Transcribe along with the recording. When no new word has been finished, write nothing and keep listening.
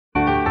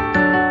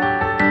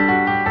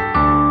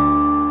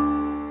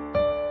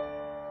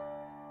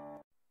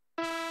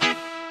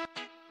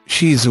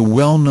She's a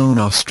well-known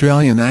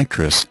Australian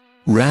actress,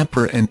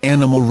 rapper and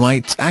animal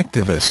rights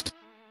activist.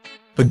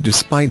 But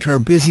despite her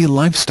busy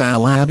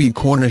lifestyle, Abbie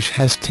Cornish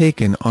has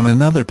taken on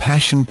another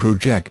passion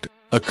project,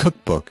 a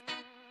cookbook.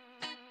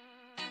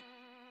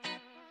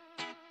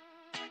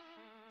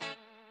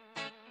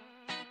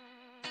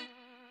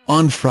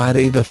 On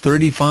Friday, the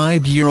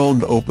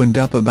 35-year-old opened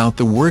up about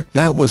the work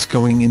that was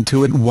going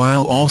into it,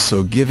 while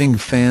also giving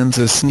fans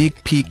a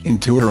sneak peek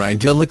into her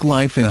idyllic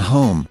life at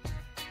home.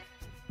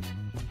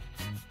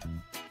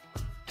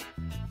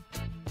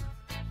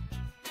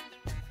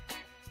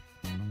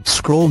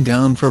 Scroll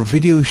down for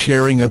video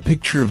sharing a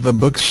picture of the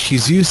books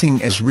she's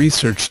using as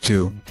research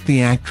too.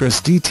 The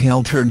actress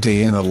detailed her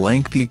day in a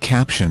lengthy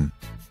caption.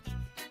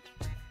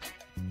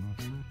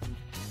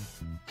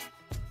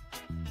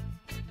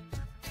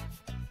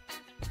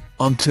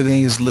 On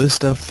today's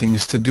list of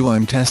things to do,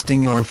 I'm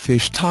testing our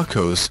fish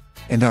tacos,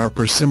 and our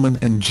persimmon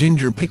and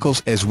ginger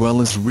pickles, as well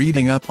as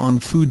reading up on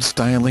food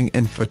styling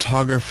and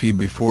photography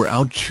before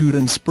outshoot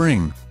in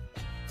spring.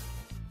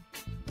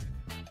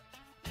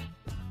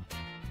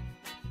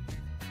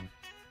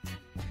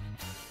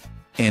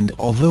 And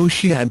although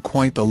she had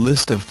quite the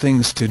list of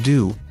things to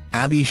do,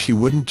 she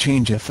wouldn't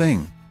change a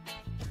thing.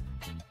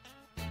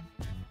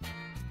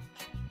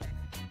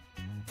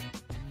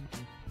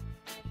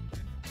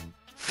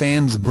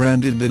 Fans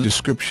branded the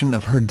description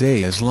of her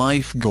day as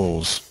life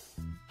goals.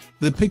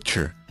 The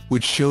picture,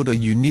 which showed a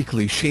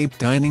uniquely shaped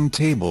dining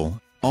table,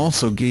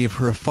 also gave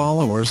her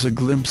followers a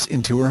glimpse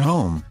into her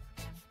home.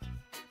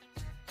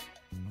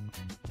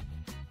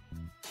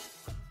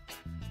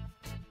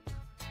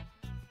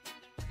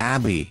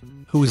 Abbie,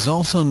 who is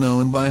also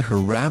known by her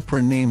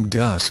rapper name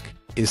Disick,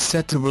 is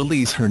set to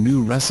release her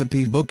new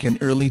recipe book in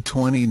early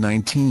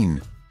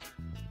 2019.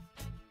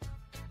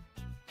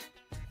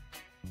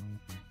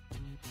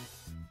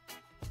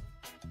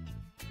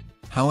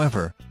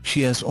 However,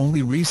 she has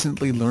only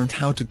recently learned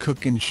how to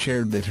cook and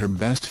shared that her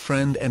best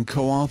friend and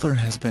co-author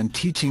has been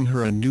teaching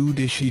her a new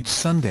dish each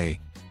Sunday.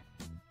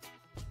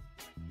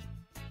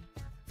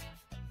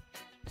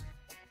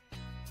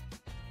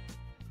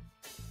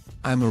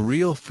 I'm a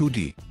real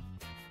foodie.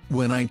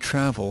 When I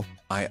travel,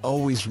 I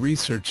always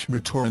research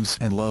restaurants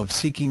and love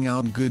seeking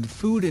out good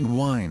food and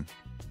wine.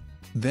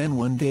 Then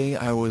one day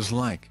I was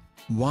like,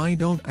 why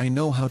don't I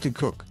know how to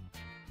cook?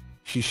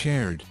 She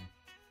shared.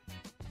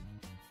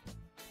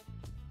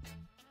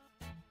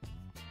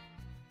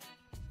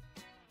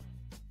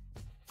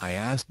 I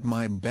asked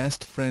my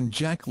best friend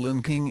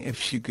Jacqueline King if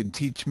she could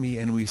teach me,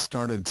 and we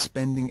started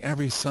spending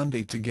every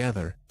Sunday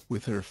together,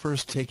 with her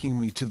first taking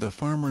me to the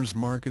farmers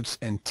markets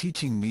and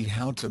teaching me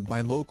how to buy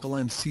local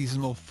and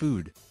seasonal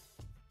food.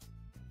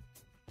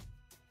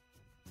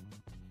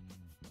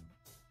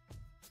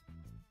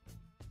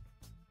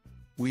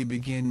 We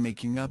began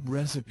making up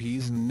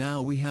recipes, and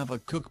now we have a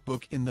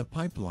cookbook in the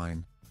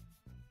pipeline.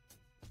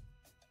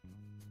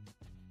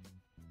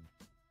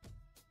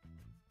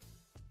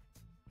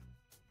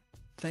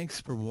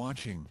 Thanks for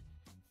watching.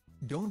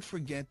 Don't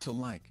forget to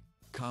like,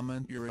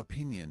 comment your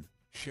opinion,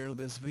 share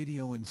this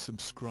video and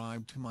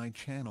subscribe to my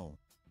channel.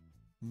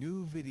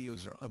 New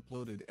videos are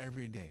uploaded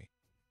every day.